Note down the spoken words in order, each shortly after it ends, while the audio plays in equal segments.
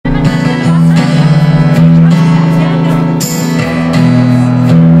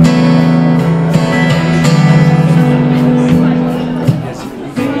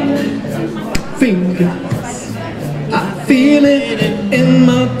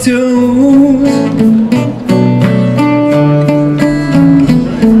toes,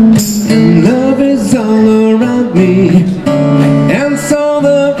 and love is all around me, and so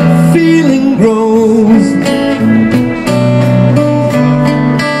the feeling grows.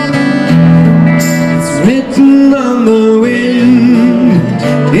 It's written on the wind,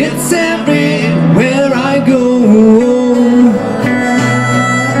 it's everywhere I go.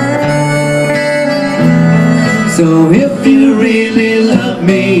 So if you really love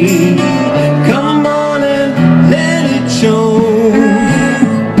me, come on and let it show.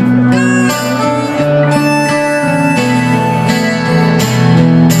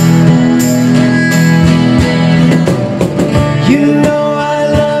 You know I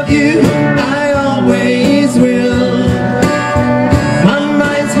love you, I always will. My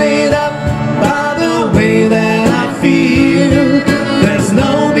mind's made up by the way that I feel. There's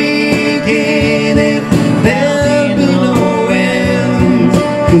no beginning, there'll be no end.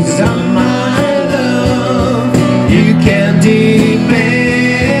 'Cause on my love you can depend.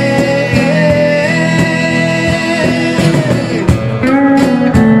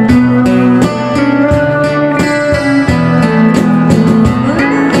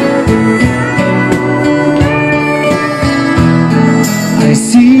 I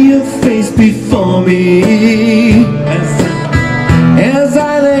see your face before me as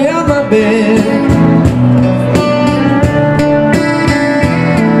I lay on my bed.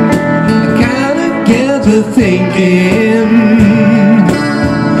 I kinda get to thinking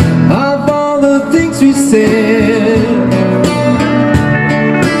of all the things we said.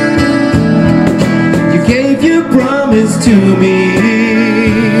 You gave your promise to me,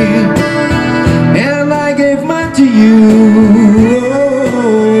 and I gave mine to you.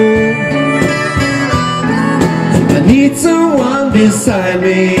 I need someone beside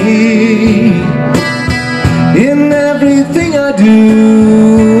me in everything I do.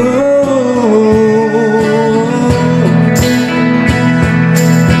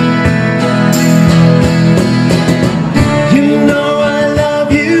 You know I love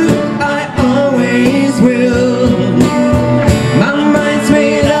you, I always will. My mind's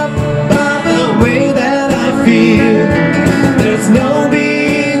made up by the way that I feel. There's no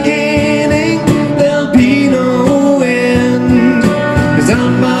beginning, there'll be no end. 'Cause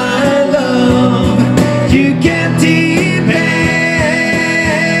on my love you can't depend.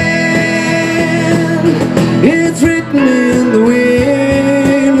 It's written in the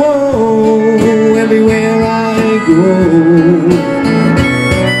wind, whoa, everywhere I go.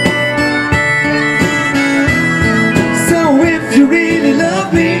 So if you really love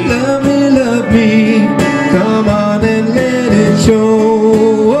me, love me, love me, come on and let it show.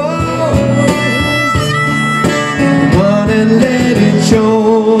 Come on and let it show.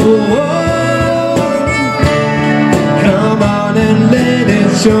 Come on and let it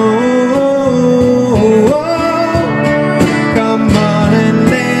show. Come on and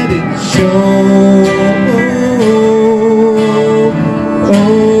let it show.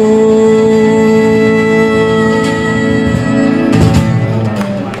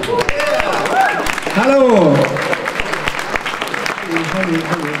 Hallo!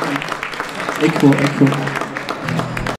 Echo, Echo.